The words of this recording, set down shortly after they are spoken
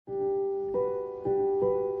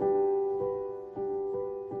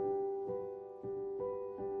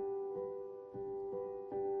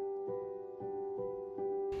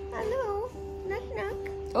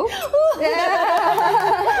Oh.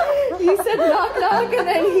 You said knock knock and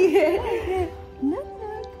then he hit. Knock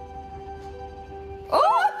knock.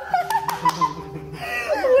 Oh!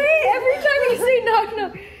 Wait, every time you say knock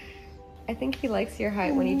knock. I think he likes your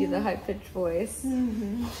height when you do the high-pitched voice.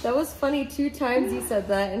 That was funny. 2 times you said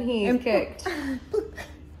that and he kicked.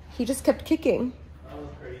 He just kept kicking. That was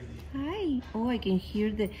crazy. Hi. Oh, I can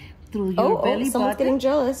hear the through your belly someone's button. getting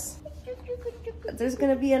jealous. There's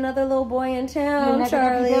gonna be another little boy in town, You're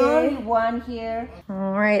Charlie. not gonna be the only one here.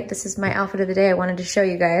 All right, this is my outfit of the day. I wanted to show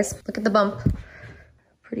you guys. Look at the bump.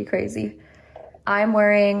 Pretty crazy. I'm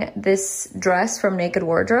wearing this dress from Naked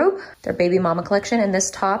Wardrobe, their baby mama collection, and this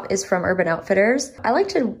top is from Urban Outfitters. I like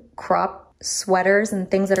to crop sweaters and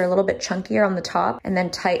things that are a little bit chunkier on the top and then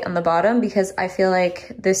tight on the bottom because I feel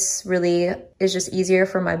like this really is just easier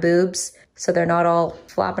for my boobs so they're not all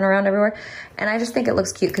flapping around everywhere. And I just think it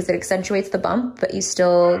looks cute because it accentuates the bump, but you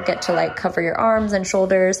still get to like cover your arms and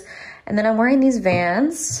shoulders. And then I'm wearing these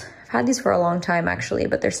Vans. I've had these for a long time actually,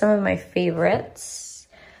 but they're some of my favorites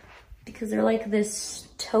because they're like this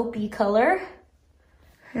taupey color.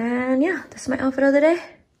 And yeah, this is my outfit of the day.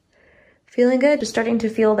 Feeling good, just starting to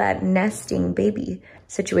feel that nesting baby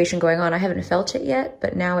situation going on. I haven't felt it yet,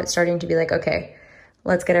 but now it's starting to be like, okay,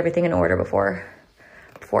 let's get everything in order before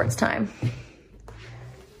it's time.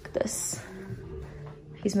 Look at this.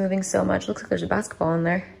 He's moving so much. Looks like there's a basketball in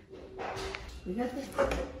there. What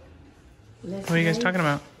are you guys talking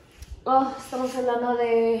about? Oh, estamos hablando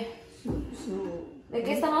de... ¿De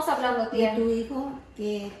qué estamos hablando, tía? De tu hijo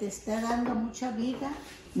que te está dando mucha vida,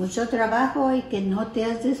 mucho trabajo y que no te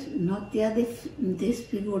has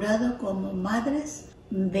desfigurado como madres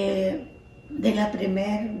del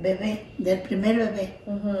primer bebé.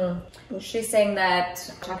 She's saying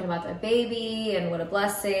that, talking about the baby and what a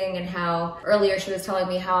blessing, and how earlier she was telling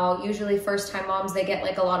me how usually first-time moms, they get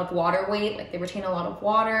like a lot of water weight, like they retain a lot of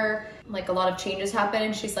water, like a lot of changes happen.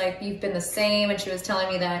 And she's like, you've been the same. And she was telling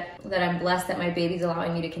me that I'm blessed that my baby's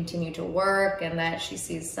allowing me to continue to work, and that she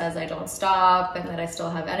says I don't stop, and that I still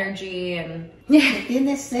have energy. And Te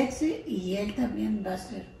tienes sexy y él también va a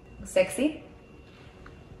ser. sexy.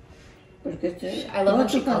 Porque I love when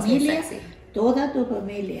she calls me familia, sexy. toda tu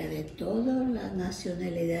familia, de todas las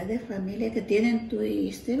nacionalidades de familia que tienen tú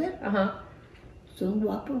y Steven, son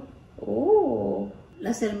guapos. Oh.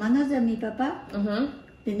 Las hermanas de mi papá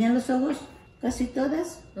tenían los ojos casi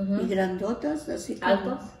todas y grandotas, así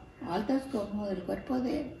como altas como el cuerpo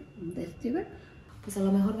de Steven. Pues a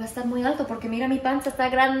lo mejor va a estar muy alto porque mira mi panza está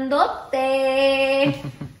grandote.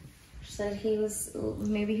 She said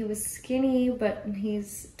maybe he was skinny, but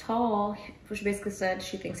he's tall. She basically said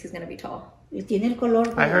she thinks he's gonna be tall. Y tiene el color.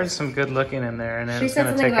 I heard some good looking in there, and She it's said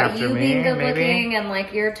gonna something take about after you me, being good maybe. looking and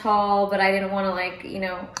like you're tall, but I didn't want to like, you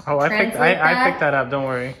know, Oh, I picked that that up. Don't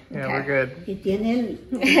worry. Yeah, Okay. we're good. Y tiene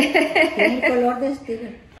el color de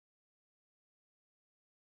Steven.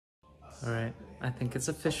 All right. I think it's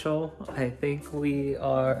official. I think we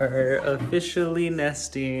are officially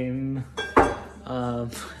nesting.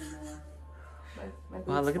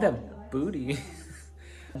 Wow, look at that booty.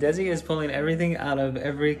 Desi is pulling everything out of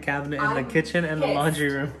every cabinet in the kitchen and the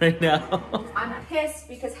laundry room right now. I'm pissed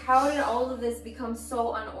because how did all of this become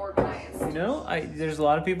so unorganized? You know, there's a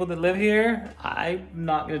lot of people that live here. I'm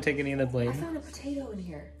not going to take any of the blame. I found a potato in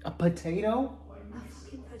here. A potato? A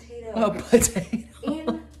fucking potato. A potato?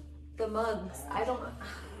 In the mugs. I don't...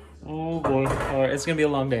 Oh boy. All right, it's going to be a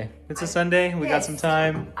long day. It's a Sunday. We got some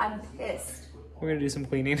time. I'm pissed. We're going to do some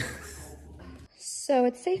cleaning. So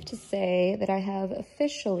it's safe to say that I have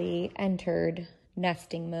officially entered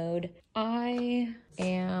nesting mode. I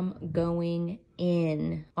am going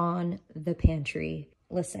in on the pantry.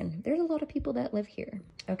 Listen, there's a lot of people that live here,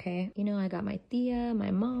 okay? You know, I got my tia,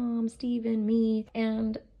 my mom, Steven, me,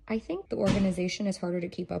 and I think the organization is harder to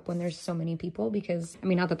keep up when there's so many people because, I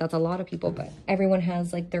mean, not that that's a lot of people, but everyone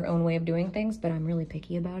has like their own way of doing things, but I'm really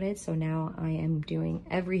picky about it. So now I am doing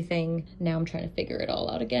everything. Now I'm trying to figure it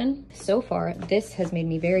all out again. So far, this has made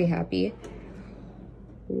me very happy.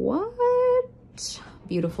 What?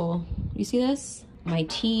 Beautiful. You see this? My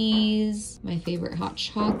teas, my favorite hot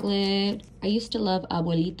chocolate. I used to love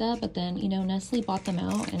Abuelita, but then, you know, Nestle bought them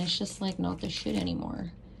out and it's just like not the shit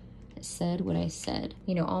anymore. Said what I said.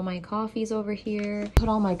 You know, all my coffees over here. Put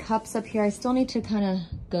all my cups up here. I still need to kind of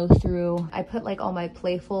go through. I put like all my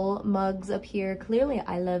playful mugs up here. Clearly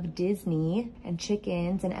I love Disney and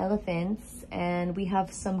chickens and elephants. And we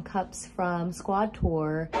have some cups from Squad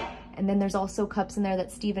Tour. And then there's also cups in there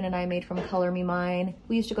that Steven and I made from Color Me Mine.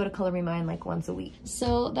 We used to go to Color Me Mine like once a week.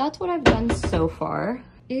 So that's what I've done so far.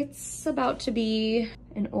 It's about to be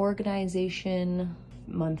an organization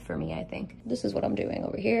month for me, I think. This is what I'm doing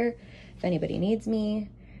over here. If anybody needs me,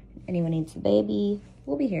 Anyone needs a baby,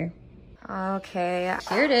 we'll be here. Okay,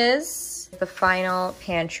 here it is, the final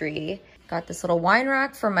pantry. Got this little wine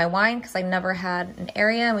rack for my wine because I never had an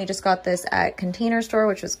area, and we just got this at Container Store,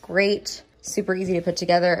 which was great. Super easy to put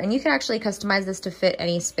together, and you can actually customize this to fit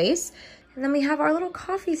any space. And then we have our little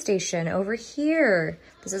coffee station over here.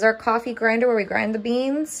 This is our coffee grinder where we grind the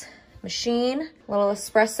beans. Machine, little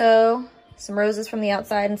espresso, some roses from the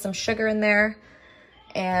outside and some sugar in there.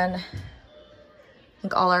 And I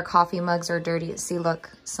think all our coffee mugs are dirty. See, look,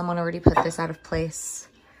 someone already put this out of place.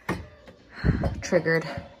 Triggered.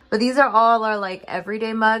 But these are all our like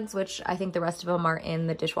everyday mugs, which I think the rest of them are in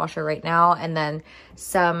the dishwasher right now. And then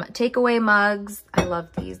some takeaway mugs. I love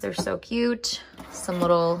these, they're so cute. Some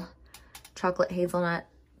little chocolate hazelnut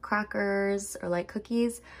crackers or like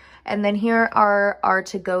cookies. And then here are our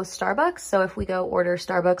to-go Starbucks. So if we go order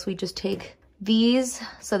Starbucks, we just take these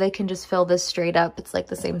so they can just fill this straight up. It's like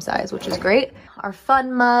the same size, which is great. Our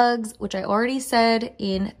fun mugs, which I already said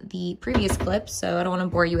in the previous clip, so I don't want to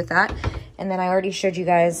bore you with that. And then I already showed you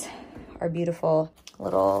guys our beautiful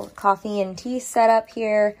little coffee and tea setup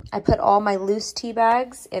here. I put all my loose tea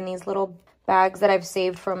bags in these little bags that I've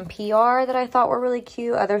saved from PR that I thought were really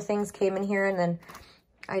cute. Other things came in here, and then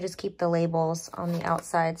I just keep the labels on the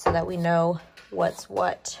outside so that we know what's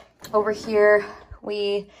what. Over here,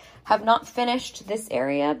 we have not finished this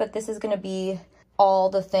area, but this is gonna be all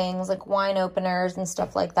the things like wine openers and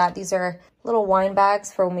stuff like that. These are little wine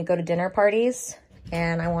bags for when we go to dinner parties.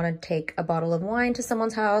 And I wanna take a bottle of wine to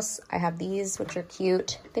someone's house. I have these, which are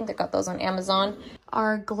cute. I think I got those on Amazon.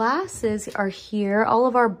 Our glasses are here. All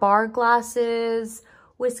of our bar glasses,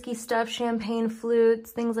 whiskey stuff, champagne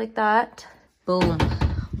flutes, things like that. Boom,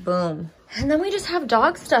 boom. And then we just have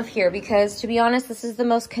dog stuff here because, to be honest, this is the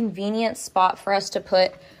most convenient spot for us to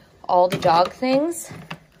put all the dog things.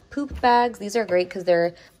 Poop bags, these are great because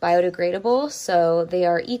they're biodegradable. So they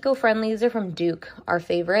are eco-friendly. These are from Duke, our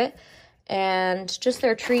favorite. And just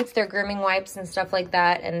their treats, their grooming wipes and stuff like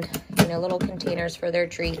that. And, you know, little containers for their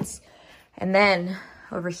treats. And then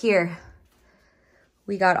over here,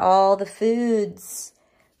 we got all the foods.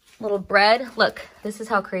 Little bread. Look, this is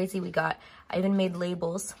how crazy we got. I even made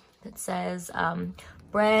labels that says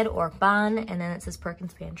bread or bun. And then it says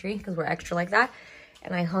Perkins Pantry because we're extra like that.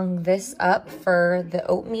 And I hung this up for the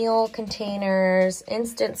oatmeal containers,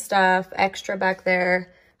 instant stuff, extra back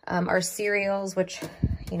there. Our cereals, which,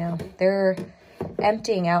 you know, they're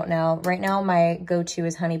emptying out now. Right now, my go-to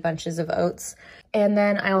is Honey Bunches of Oats. And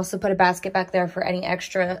then I also put a basket back there for any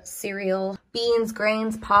extra cereal, beans,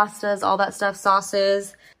 grains, pastas, all that stuff,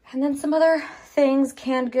 sauces. And then some other things,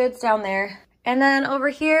 canned goods down there. And then over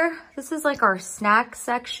here, this is like our snack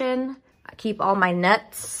section. I keep all my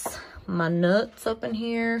nuts up in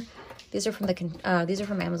here. These are from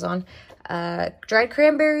Amazon. Dried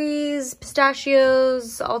cranberries,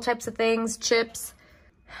 pistachios, all types of things, chips,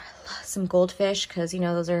 some goldfish, because, you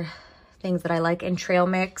know, those are things that I like, and trail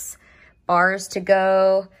mix, bars to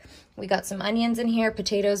go. We got some onions in here,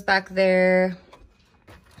 potatoes back there,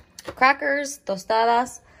 crackers,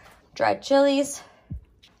 tostadas, dried chilies,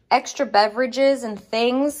 extra beverages and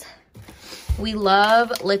things. We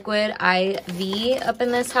love liquid IV up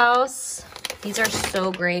in this house. These are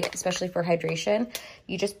so great, especially for hydration.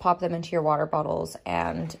 You just pop them into your water bottles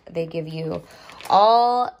and they give you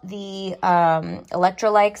all the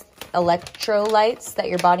electrolytes that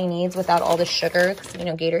your body needs without all the sugar. Because, you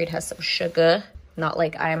know, Gatorade has some sugar. Not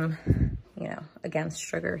like I'm, you know, against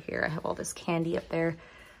sugar here. I have all this candy up there.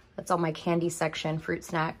 That's all my candy section, fruit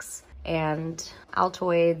snacks and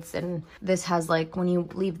Altoids. And this has, like, when you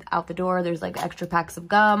leave out the door, there's like extra packs of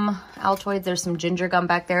gum, Altoids. There's some ginger gum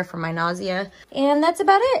back there for my nausea. And that's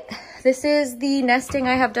about it. This is the nesting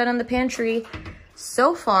I have done in the pantry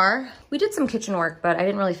so far. We did some kitchen work, but I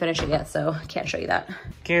didn't really finish it yet, so I can't show you that.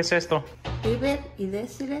 ¿Qué es esto? Iber y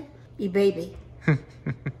decirle y baby.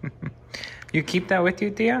 You keep that with you,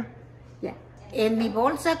 tía? Yeah. En mi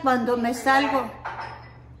bolsa cuando me salgo.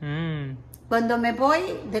 Cuando me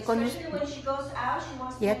voy de con when she goes out, she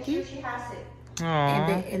wants to make sure she has it.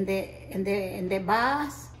 In the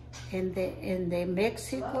bus, in the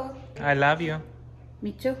Mexico. I love you.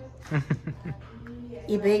 Me too.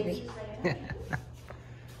 Y baby.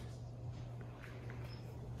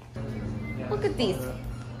 Look at these.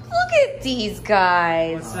 Look at these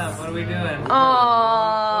guys. What's up? What are we doing?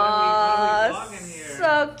 Oh,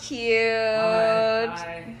 so cute.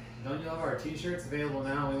 Hi. Don't you love our t-shirts available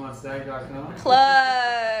now? We want stag.com.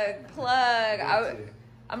 Plug.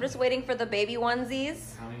 I'm just waiting for the baby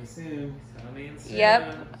onesies. Coming soon.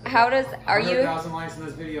 Yep. Are you 100,000 likes in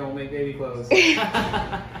this video will make baby clothes.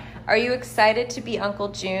 Are you excited to be Uncle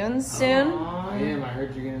June soon? I am. I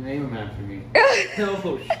heard you're gonna name him after me.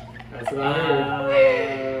 That's what I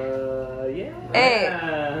heard. Yeah. Hey,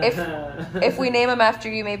 if we name him after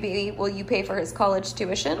you, maybe will you pay for his college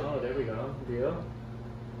tuition? Oh, there we go. Deal.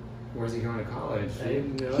 Where's he going to college?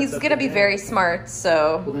 He's gonna be very smart,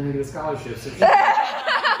 so. Well, then he'll get a scholarship. So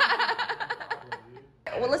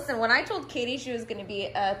Well, listen, when I told Katie she was gonna be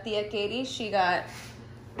Thea Katie, she got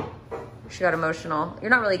emotional. You're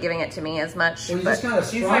not really giving it to me as much. well, you but just kind of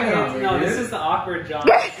She's like, no, this is the awkward job.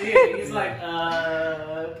 He's like,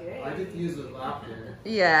 okay. I get to use with laughter.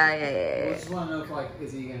 yeah. I just want to know if, like,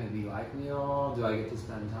 is he going to be like me all? Do I get to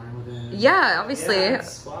spend time with him? Yeah, obviously. Yeah,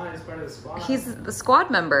 squad. He's part of the squad. He's the squad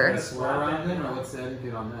member. Can I swear around him, or what's the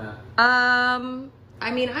etiquette on that? I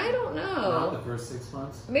mean, I don't Not know. the first 6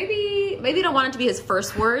 months? Maybe you don't want it to be his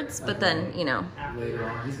first words, but then, you know. Later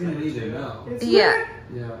on. He's going to need to know. Yeah.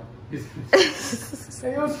 Yeah.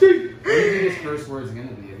 Hey, yo, Steve! What do you think his first word's going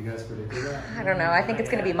to be? Have you guys predicted that? I don't know. I think it's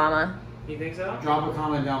gonna be mama. You think so? Drop a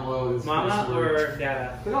comment down below. His Mama first word. or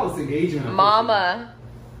dada? Look at all this engagement. Mama.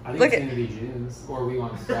 I think Look it's at- going to be June's, or we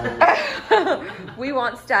want static. We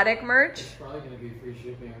want static merch. It's probably going to be free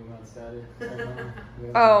shipping, and we want static. I don't know.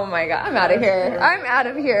 Yeah. Oh my god, I'm out of here. I'm out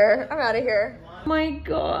of here. I'm out of here. Oh my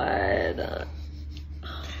god.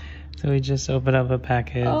 So we just opened up a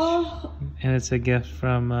package, Oh. and it's a gift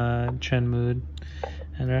from Trend Mood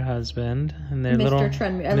and her husband, and their Mr. little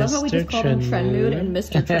Trendmood. I love how we just called him Trendmood and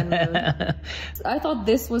Mr. Trendmood. I thought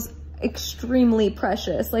this was extremely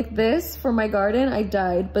precious. Like this for my garden, I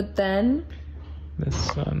died. But then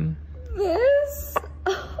This one. this.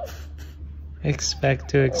 Expect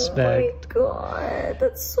to expect. Oh my god,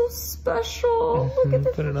 that's so special. Look at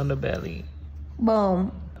this. Put it on the belly.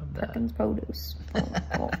 Boom. Love that. Perkins produce.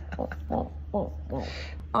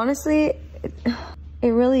 Honestly, it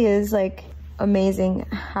really is like amazing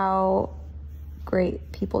how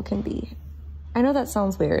great people can be. I know that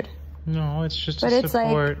sounds weird, No, it's just but a it's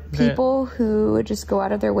support. like people who just go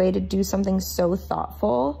out of their way to do something so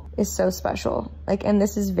thoughtful is so special. Like, and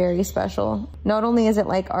this is very special. Not only is it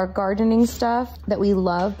like our gardening stuff that we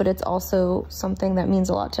love, but it's also something that means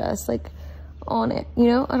a lot to us, like on it, you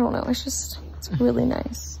know? I don't know, it's really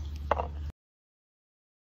nice.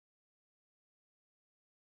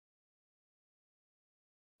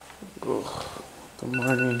 Good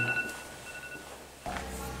morning.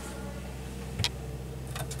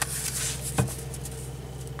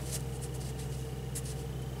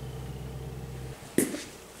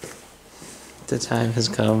 The time has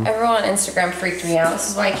come. Everyone on Instagram freaked me out.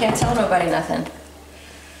 This is why I can't tell nobody nothing.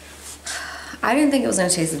 I didn't think it was gonna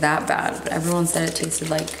taste that bad, but everyone said it tasted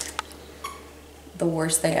like the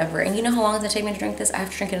worst thing ever. And you know how long it's gonna take me to drink this? I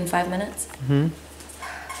have to drink it in 5 minutes. Hmm.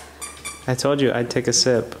 I told you I'd take a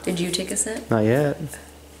sip. Did you take a sip? Not yet. Do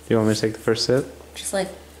you want me to take the first sip? Just like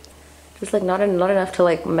not enough to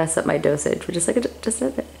like mess up my dosage, but just like just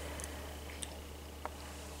a bit.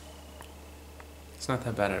 It's not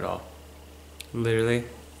that bad at all. Literally,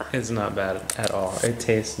 it's not bad at all. It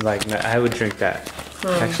tastes like I would drink that.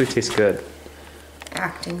 It actually tastes good.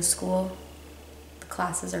 Acting school. The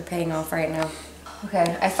classes are paying off right now. Okay,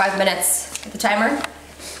 I have 5 minutes. Get the timer.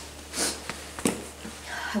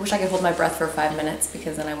 I wish I could hold my breath for 5 minutes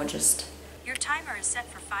because then I would just... Your timer is set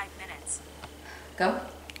for 5 minutes. Go?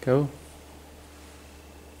 Go.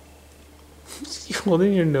 You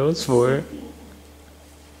holding your nose for?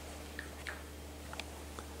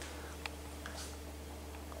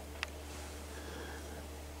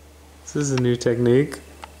 This is a new technique.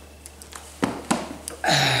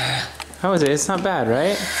 How is it? It's not bad,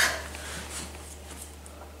 right?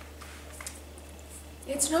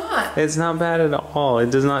 It's not. It's not bad at all.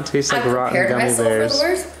 It does not taste like I rotten prepared gummy myself bears. for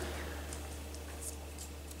the worst.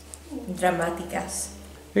 Dramáticas.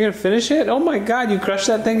 You're gonna finish it? Oh my god, you crushed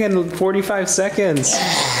that thing in 45 seconds.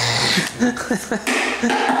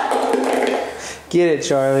 Get it,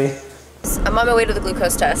 Charlie. I'm on my way to the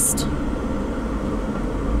glucose test.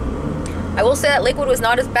 I will say that liquid was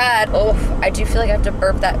not as bad. Oh, I do feel like I have to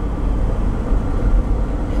burp that.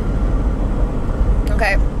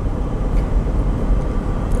 Okay.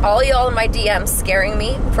 All y'all in my DMs scaring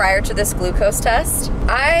me prior to this glucose test.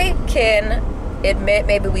 I can admit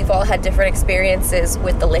maybe we've all had different experiences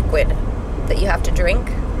with the liquid that you have to drink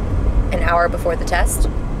an hour before the test.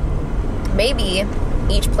 Maybe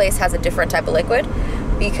each place has a different type of liquid,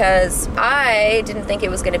 because I didn't think it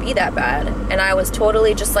was gonna be that bad. And I was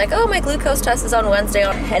totally just like, oh, my glucose test is on Wednesday.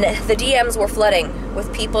 And the DMs were flooding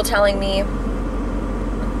with people telling me,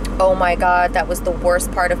 oh my God, that was the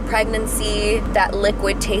worst part of pregnancy. That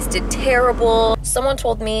liquid tasted terrible. Someone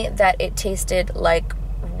told me that it tasted like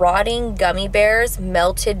rotting gummy bears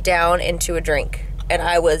melted down into a drink. And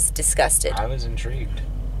I was disgusted. I was intrigued.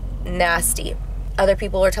 Nasty. Other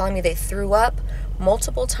people are telling me they threw up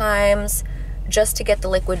multiple times just to get the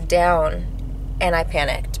liquid down. And I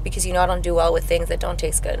panicked because, you know, I don't do well with things that don't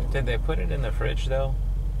taste good. Did they put it in the fridge though?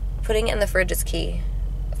 Putting it in the fridge is key,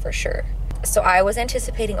 for sure. So I was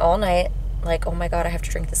anticipating all night, like, oh my God, I have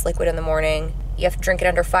to drink this liquid in the morning. You have to drink it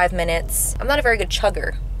under 5 minutes. I'm not a very good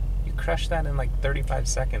chugger. You crushed that in like 35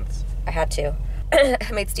 seconds. I had to.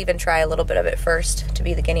 I made Steven try a little bit of it first to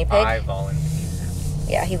be the guinea pig. I volunteered.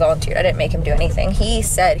 Yeah, he volunteered. I didn't make him do anything. He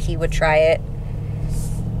said he would try it.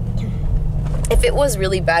 If it was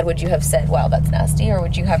really bad, would you have said, wow, that's nasty? Or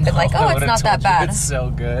would you have been like, oh, it's not that bad? It's so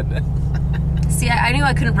good. See, I knew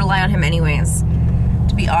I couldn't rely on him anyways,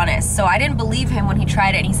 to be honest. So I didn't believe him when he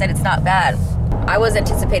tried it and he said it's not bad. I was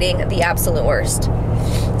anticipating the absolute worst.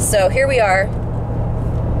 So here we are.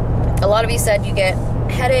 A lot of you said you get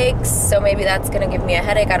headaches, so maybe that's gonna give me a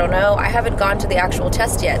headache. I don't know. I haven't gone to the actual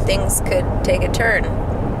test yet. Things could take a turn.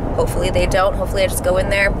 Hopefully they don't. Hopefully I just go in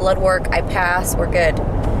there, blood work, I pass, we're good.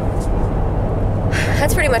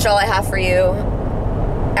 That's pretty much all I have for you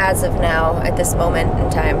as of now at this moment in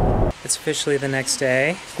time. It's officially the next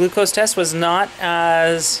day. Glucose test was not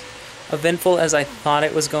as eventful as I thought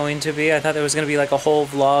it was going to be. I thought there was going to be like a whole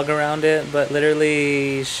vlog around it, but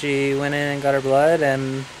literally she went in and got her blood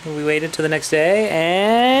and we waited till the next day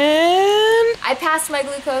and... I passed my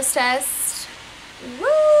glucose test. Woo!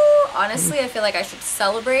 Honestly, I feel like I should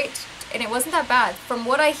celebrate. And it wasn't that bad. From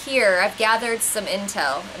what I hear, I've gathered some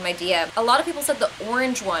intel in my DM. A lot of people said the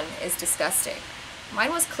orange one is disgusting.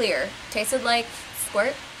 Mine was clear. Tasted like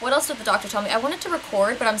squirt. What else did the doctor tell me? I wanted to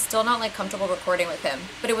record, but I'm still not like comfortable recording with him.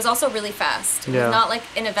 But it was also really fast. It was not like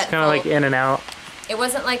an eventful. It's kind of like in and out. It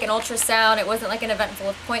wasn't like an ultrasound. It wasn't like an eventful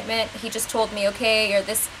appointment. He just told me, okay, you're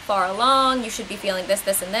this far along. You should be feeling this,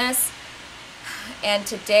 this, and this. And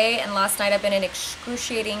today and last night I've been in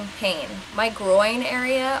excruciating pain. My groin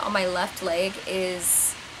area on my left leg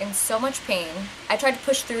is in so much pain. I tried to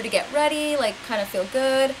push through to get ready, like kind of feel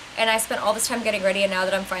good. And I spent all this time getting ready, and now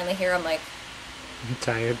that I'm finally here, I'm like... I'm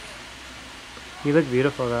tired. You look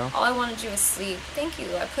beautiful though. All I want to do is sleep. Thank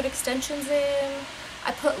you. I put extensions in.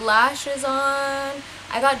 I put lashes on.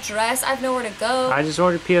 I got dressed. I have nowhere to go. I just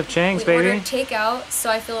ordered P.F. Chang's, baby. We ordered takeout, so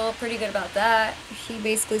I feel pretty good about that. He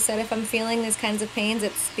basically said if I'm feeling these kinds of pains,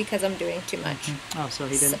 it's because I'm doing too much. Oh, so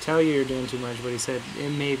he didn't tell you you're doing too much, but he said it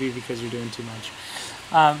may be because you're doing too much.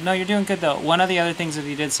 No, you're doing good though. One of the other things that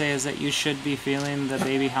he did say is that you should be feeling the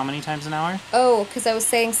baby how many times an hour? Oh, because I was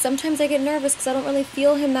saying sometimes I get nervous because I don't really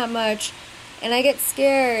feel him that much, and I get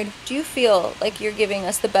scared. Do you feel like you're giving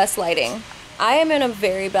us the best lighting? I am in a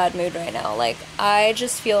very bad mood right now. Like, I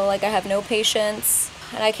just feel like I have no patience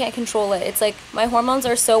and I can't control it. It's like my hormones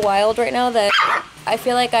are so wild right now that I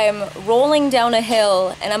feel like I'm rolling down a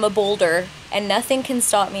hill and I'm a boulder and nothing can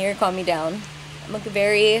stop me or calm me down. I'm like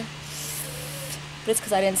very... But it's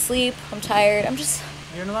because I didn't sleep. I'm tired.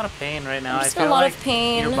 You're in a lot of pain right now. I'm just in a lot of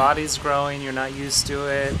pain. Your body's growing. You're not used to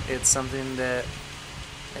it. It's something that...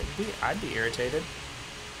 I'd be irritated.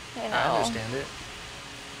 I know. I understand it.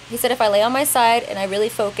 He said if I lay on my side and I really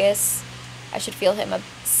focus, I should feel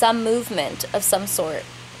some movement of some sort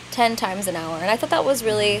 10 times an hour. And I thought that was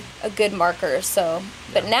really a good marker. So,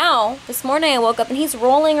 but now, this morning I woke up and he's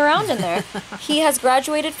rolling around in there. He has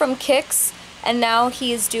graduated from kicks and now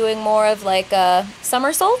he's doing more of like a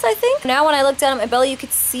somersault, I think. Now when I looked down at my belly, you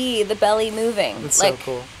could see the belly moving. It's like, so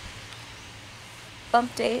cool.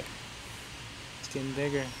 Bump date. It's getting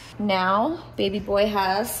bigger. Now, baby boy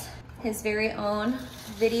has his very own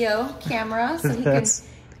video camera, so he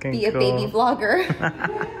can be a baby vlogger.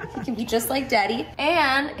 He can be just like daddy.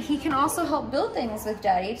 And he can also help build things with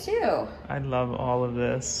daddy too. I love all of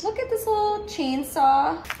this. Look at this little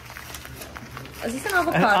chainsaw. Is this an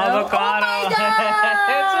avocado? An avocado. Oh my God!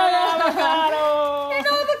 It's an avocado! An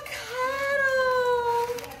avocado!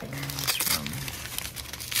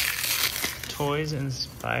 Toys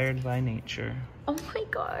inspired by nature. Oh my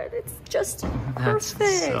God, it's just That's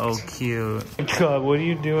perfect. so cute. God, what are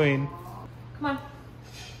you doing? Come on.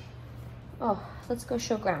 Oh, let's go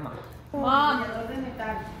show Grandma. Mom, look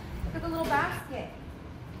at the little basket.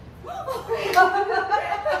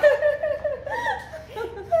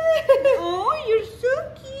 Oh, you're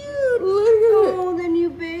so cute. Oh, the new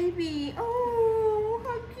baby. Oh,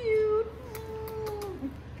 how cute.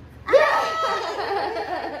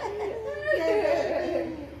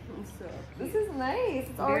 This is nice.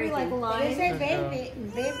 It's already like lined. Ese baby,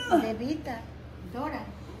 bebita, Dora.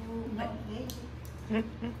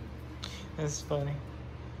 That's funny.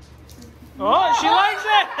 Oh, she likes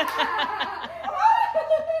it!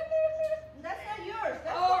 That's not yours.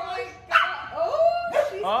 That's Oh my God. Oh,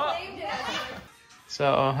 she's Oh. named it.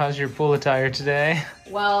 So, how's your pool attire today?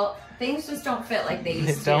 Well, Things just don't fit like they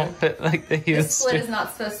used to. They don't fit like they used to. This split is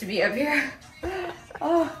not supposed to be up here.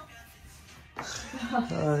 Oh. Oh,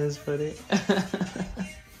 that is funny.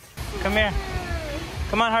 Come here.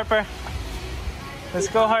 Come on, Harper. Let's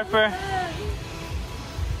go, Harper.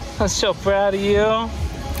 I'm so proud of you. Oh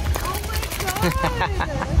my god!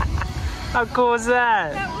 How cool was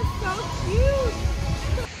that? That was so cute!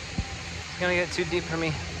 It's gonna get too deep for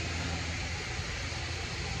me.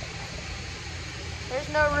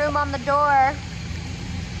 There's no room on the door.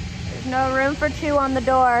 There's no room for two on the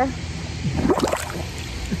door.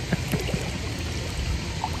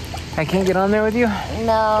 I can't get on there with you?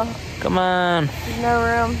 No, Come on. there's no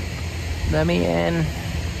room. Let me in.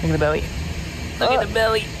 Look at the belly. Look at the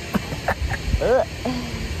belly.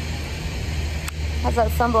 How's that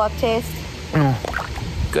sunblock taste?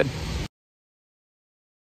 Good.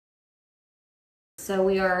 So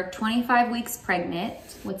we are 25 weeks pregnant.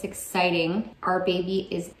 What's exciting, our baby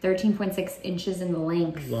is 13.6 inches in the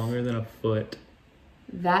length. Longer than a foot.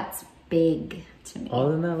 That's big to me.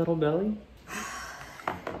 All in that little belly?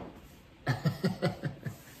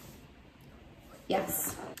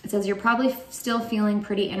 Yes. It says you're probably still feeling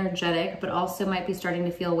pretty energetic, but also might be starting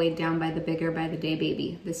to feel weighed down by the bigger by the day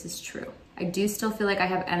baby. This is true. I do still feel like I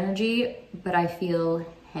have energy, but I feel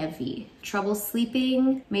heavy. Trouble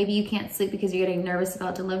sleeping. Maybe you can't sleep because you're getting nervous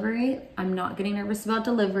about delivery. I'm not getting nervous about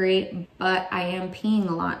delivery, but I am peeing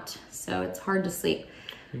a lot, so it's hard to sleep.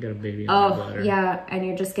 You got a baby on your bladder. Yeah, and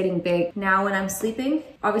you're just getting big. Now when I'm sleeping,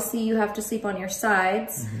 obviously you have to sleep on your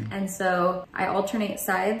sides, and so I alternate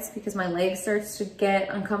sides because my leg starts to get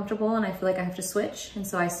uncomfortable and I feel like I have to switch, and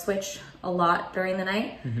so I switch a lot during the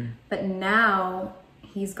night. But now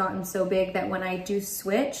he's gotten so big that when I do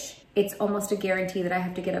switch, it's almost a guarantee that I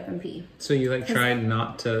have to get up and pee. So you like try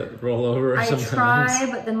not to roll over sometimes? I try,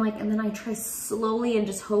 but then and then I try slowly and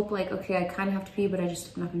just hope like, okay, I kind of have to pee, but I'm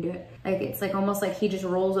not gonna do it. Like, it's like almost like he just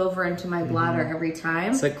rolls over into my bladder every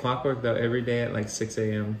time. It's like clockwork though, every day at like 6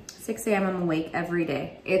 a.m. 6 a.m. I'm awake every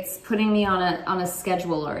day. It's putting me on a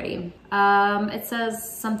schedule already. It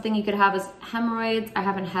says something you could have is hemorrhoids. I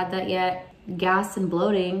haven't had that yet. Gas and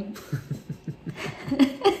bloating.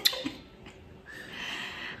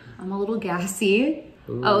 I'm a little gassy.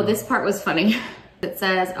 Ooh. Oh, this part was funny. It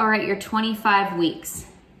says, all right, you're 25 weeks.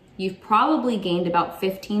 You've probably gained about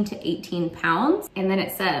 15 to 18 pounds. And then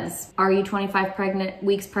it says, are you 25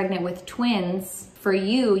 weeks pregnant with twins? For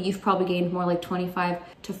you, you've probably gained more like 25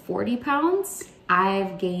 to 40 pounds.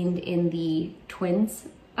 I've gained in the twins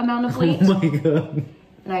amount of weight. Oh my God.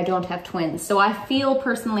 And I don't have twins. So I feel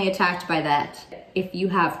personally attacked by that. If you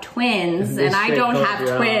have twins and I don't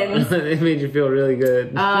have twins. It made you feel really good.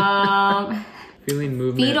 Feeling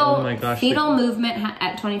movement, oh my gosh. Fetal movement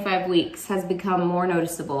at 25 weeks has become more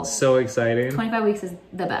noticeable. So exciting. 25 weeks is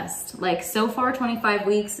the best. Like so far 25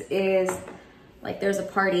 weeks is like there's a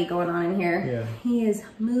party going on in here. Yeah. He is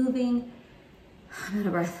moving, I'm out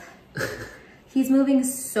of breath. He's moving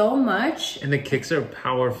so much. And the kicks are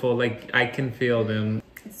powerful, like I can feel them.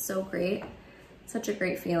 It's so great. Such a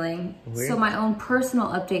great feeling. Weird. So my own personal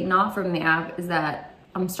update, not from the app, is that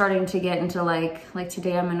I'm starting to get into like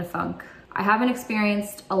today I'm in a funk. I haven't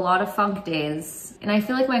experienced a lot of funk days, and I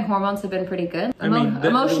feel like my hormones have been pretty good.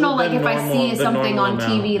 Emotional, like if I see something on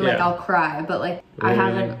TV, like I'll cry, but like really? I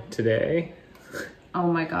haven't. Today? Oh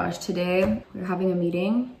my gosh, today we were having a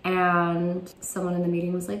meeting and someone in the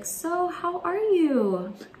meeting was like, so how are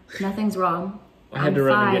you? Nothing's wrong. I had to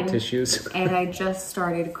run and get tissues. And I just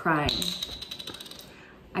started crying.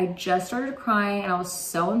 And I was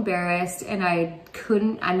so embarrassed and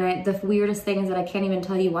the weirdest thing is that I can't even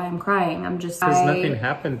tell you why I'm crying. Because nothing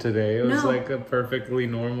happened today. It was like a perfectly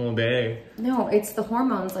normal day. No, it's the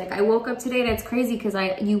hormones. Like I woke up today and it's crazy because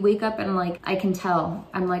you wake up and like, I can tell.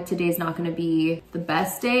 I'm like, today's not gonna be the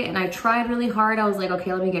best day. And I tried really hard. I was like,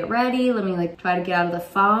 okay, let me get ready. Let me like try to get out of the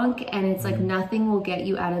funk. And it's like, nothing will get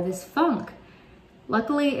you out of this funk.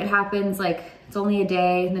 Luckily it happens like, it's only a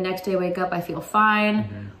day. The next day I wake up, I feel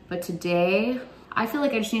fine. But today, I feel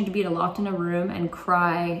like I just need to be locked in a room and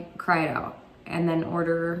cry it out. And then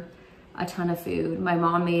order a ton of food. My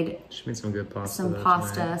mom she made some good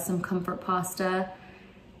pasta. Some comfort pasta.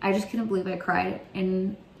 I just couldn't believe I cried.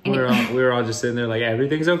 And we were all just sitting there like,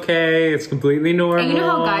 everything's okay. It's completely normal. And you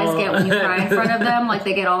know how guys get when you cry in front of them? Like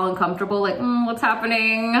they get all uncomfortable, like, what's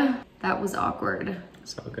happening? That was awkward.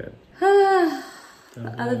 It's all good.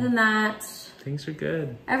 Other than that, things are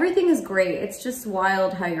good. Everything is great. It's just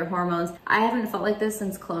wild how your hormones. I haven't felt like this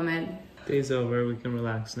since Clomid. Day's over. We can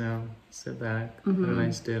relax now. Sit back. Have a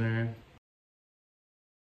nice dinner.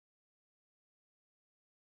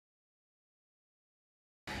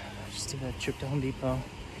 Just did a trip to Home Depot.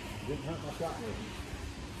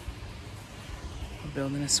 We're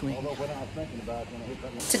building a swing.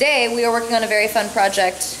 Today we are working on a very fun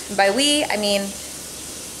project. By we, I mean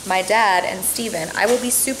my dad and Steven. I will be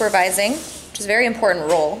supervising, which is a very important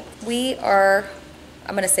role. We are,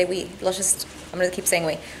 I'm gonna say we, I'm gonna keep saying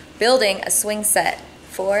we, building a swing set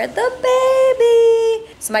for the baby.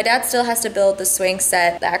 So my dad still has to build the swing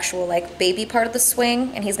set, the actual like baby part of the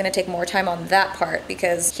swing, and he's gonna take more time on that part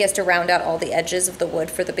because he has to round out all the edges of the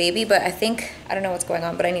wood for the baby. But I don't know what's going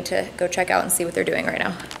on, but I need to go check out and see what they're doing right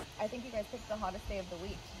now. I think you guys picked the hottest day of the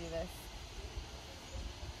week to do this.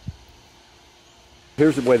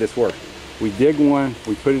 Here's the way this works. We dig one,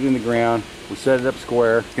 we put it in the ground, we set it up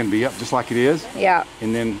square. It's gonna be up just like it is. Yeah.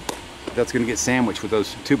 And then that's gonna get sandwiched with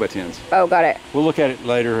those 2x10s. Oh, got it. We'll look at it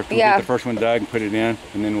later if we get the first one dug and put it in,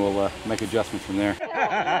 and then we'll make adjustments from there. Because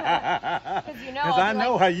I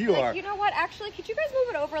know how you are. You know what? Actually, could you guys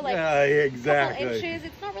move it over like a couple inches?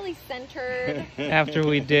 It's not really centered. After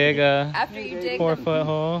we dig a After you dig 4-foot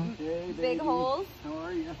hole. big holes. How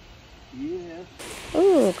are you? Yes.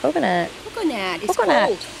 Ooh, coconut. Coconut. It's Coconut.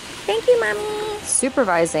 cold. Thank you, Mommy.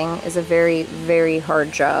 Supervising is a very, very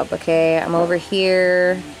hard job, okay? I'm over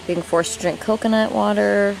here being forced to drink coconut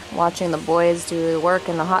water, watching the boys do the work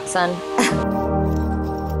in the hot sun.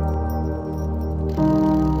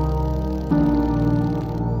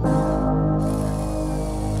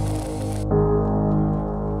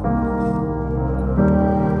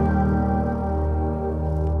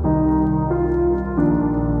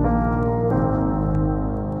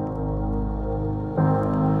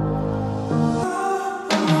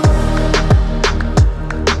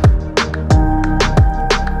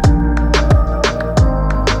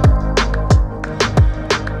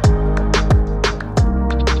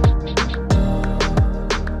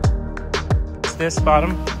 This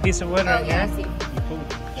bottom piece of wood right yeah, I here. see.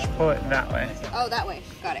 Just pull it that way. Oh, that way.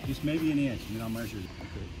 Got it. Just maybe an inch, and then I'll measure it.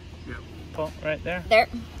 Yep. Pull right there. There.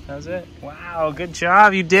 That was it. Wow, good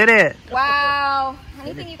job. You did it. Wow.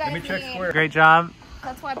 Anything you guys need. Great job.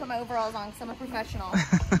 That's why I put my overalls on, because I'm a professional.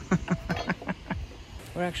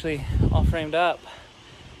 We're actually all framed up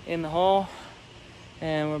in the hole,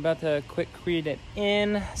 and we're about to quick-crete it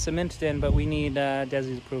in, cement it in, but we need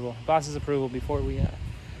Desi's approval, boss's approval before we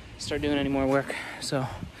start doing any more work. So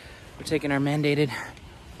we're taking our mandated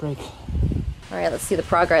break. All right, let's see the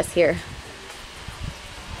progress here.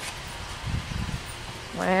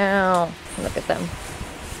 Wow, look at them.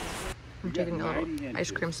 I'm taking a little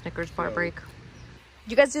ice cream Snickers bar break.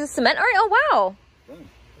 Did you guys do the cement already? Oh, wow.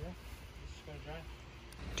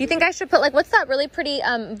 Do you think I should put, like, what's that really pretty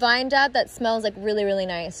vine, Dad, that smells like really, really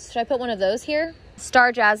nice? Should I put one of those here?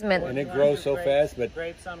 Star jasmine. And it grows so fast, but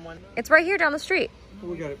Grapes on one. It's right here down the street.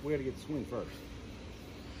 we gotta get the swing first.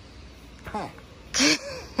 Huh.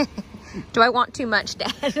 Do I want too much,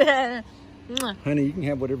 Dad? Honey, you can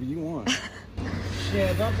have whatever you want.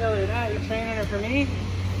 Yeah, don't tell her that. You're training her for me?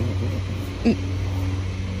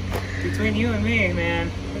 Between you and me,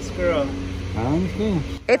 man, this girl. I understand.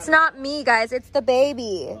 It's not me, guys. It's the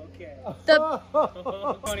baby. Okay. The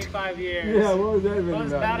 25 years. Yeah, what was that about? What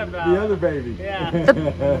was that about? The other baby. Yeah.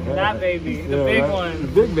 That baby. The big one. The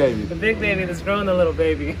big baby. The big baby that's growing the little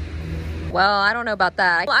baby. Well, I don't know about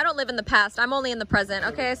that. I don't live in the past. I'm only in the present.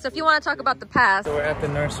 Okay, so if you want to talk about the past. So we're at the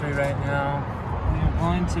nursery right now. We're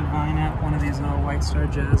going to vine up one of these little white star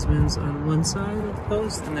jasmines on one side of the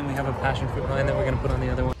post, and then we have a passion fruit vine that we're going to put on the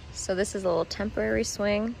other one. So this is a little temporary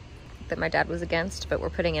swing that my dad was against, but we're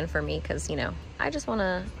putting in for me because, you know, I just want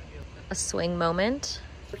a swing moment.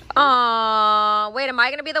 Aww, wait, am I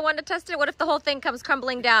gonna be the one to test it? What if the whole thing comes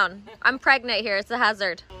crumbling down? I'm pregnant here, it's a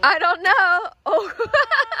hazard. I don't know. Oh.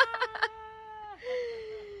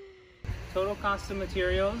 Total cost of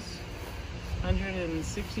materials,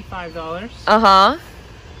 $165. Uh-huh.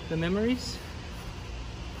 The memories?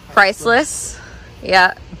 Priceless.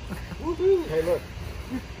 Yeah. Hey, look.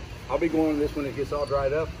 I'll be going this when it gets all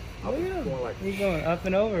dried up. I'll be going like You're going up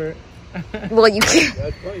and over. Well, you can't.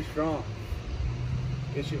 That's pretty strong.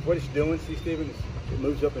 It's just, what it's doing, see, Steven, it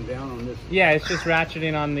moves up and down on this. Yeah, it's just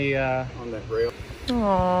ratcheting on the on that rail.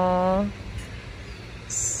 Aww.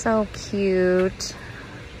 So cute.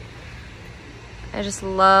 I just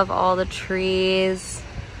love all the trees.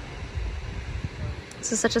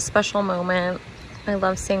 This is such a special moment. I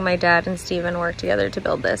love seeing my dad and Steven work together to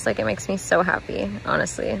build this. Like, it makes me so happy,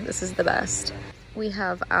 honestly. This is the best. We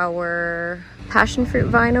have our passion fruit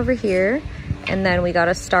vine over here, and then we got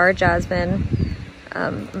a star jasmine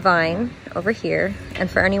vine over here.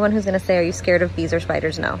 And for anyone who's gonna say, are you scared of bees or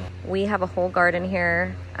spiders? No. We have a whole garden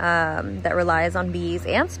here that relies on bees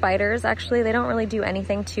and spiders. Actually, they don't really do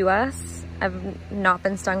anything to us. I've not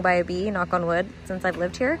been stung by a bee, knock on wood, since I've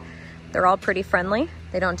lived here. They're all pretty friendly.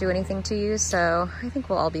 They don't do anything to you, so I think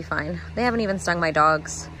we'll all be fine. They haven't even stung my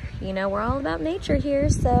dogs. You know, we're all about nature here,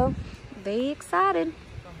 so very excited.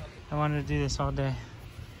 I wanted to do this all day.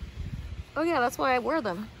 Oh yeah, that's why I wear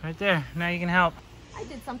them. Right there. Now you can help. I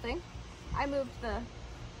did something. I moved the...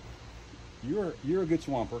 You're a good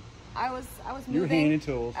swamper. I was moving. You're handing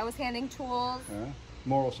tools. I was handing tools.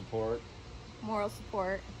 Moral support. Moral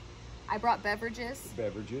support. I brought beverages.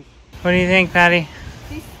 Beverages. What do you think, Patty?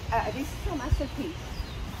 This is a masterpiece.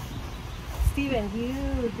 Steven,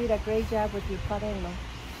 you did a great job with your father-in-law.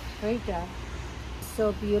 Great job.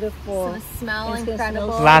 So beautiful. It's gonna smell It's gonna incredible.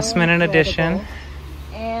 smell Last minute incredible. addition.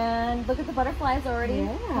 And look at the butterflies already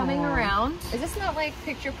Yeah. coming around. Is this not like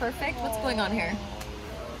picture perfect? What's going on here?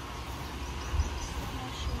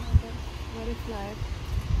 Butterfly.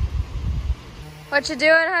 What you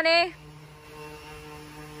doing, honey?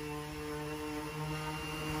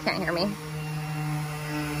 Can't hear me.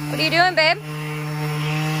 What are you doing, babe?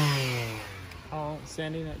 Oh,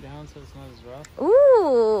 sanding it down so it's not as rough.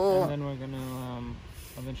 Ooh. And then we're gonna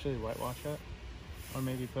eventually whitewash it, or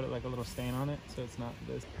maybe put it like a little stain on it so it's not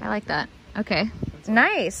this. I like that. Okay.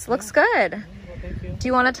 Nice. Looks good. Well, thank you. Do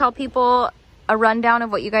you want to tell people a rundown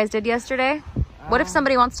of what you guys did yesterday? What if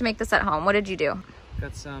somebody wants to make this at home? What did you do?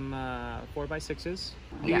 Got some 4x6s.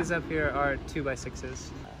 Yeah. These up here are 2x6s.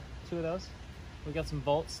 Two of those. We got some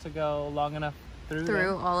bolts to go long enough through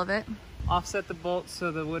them. all of it. Offset the bolts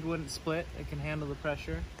so the wood wouldn't split. It can handle the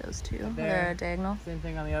pressure. Those two. There. They're diagonal. Same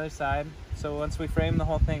thing on the other side. So once we framed the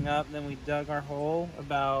whole thing up, then we dug our hole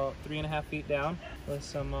about 3.5 feet down with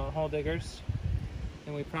some hole diggers.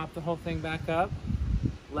 And we propped the whole thing back up,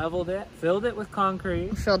 leveled it, filled it with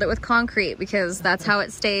concrete. Filled it with concrete because that's how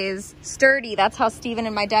it stays sturdy. That's how Steven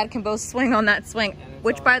and my dad can both swing on that swing.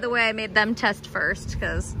 Which, by the way, I made them test first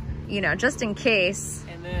because, you know, just in case.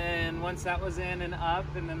 And then once that was in and up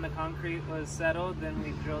and then the concrete was settled, then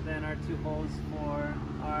we drilled in our 2 holes for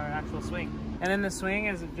our actual swing. And then the swing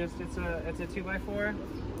is just, it's a 2x4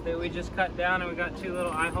 that we just cut down, and we got 2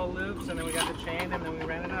 little eye hole loops, and then we got the chain, and then we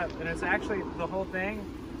ran it up. And it's actually, the whole thing,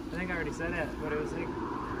 I think I already said it, but it was like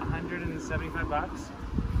 $175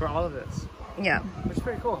 for all of this. Yeah. Which is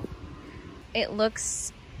pretty cool. It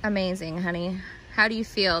looks amazing, honey. How do you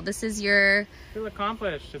feel? This is your... Feel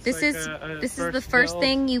accomplished. It's This like is the first build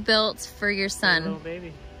thing you built for your for a little son.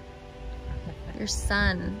 baby. Your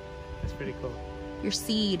son. That's pretty cool. Your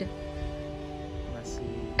seed. My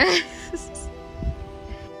seed.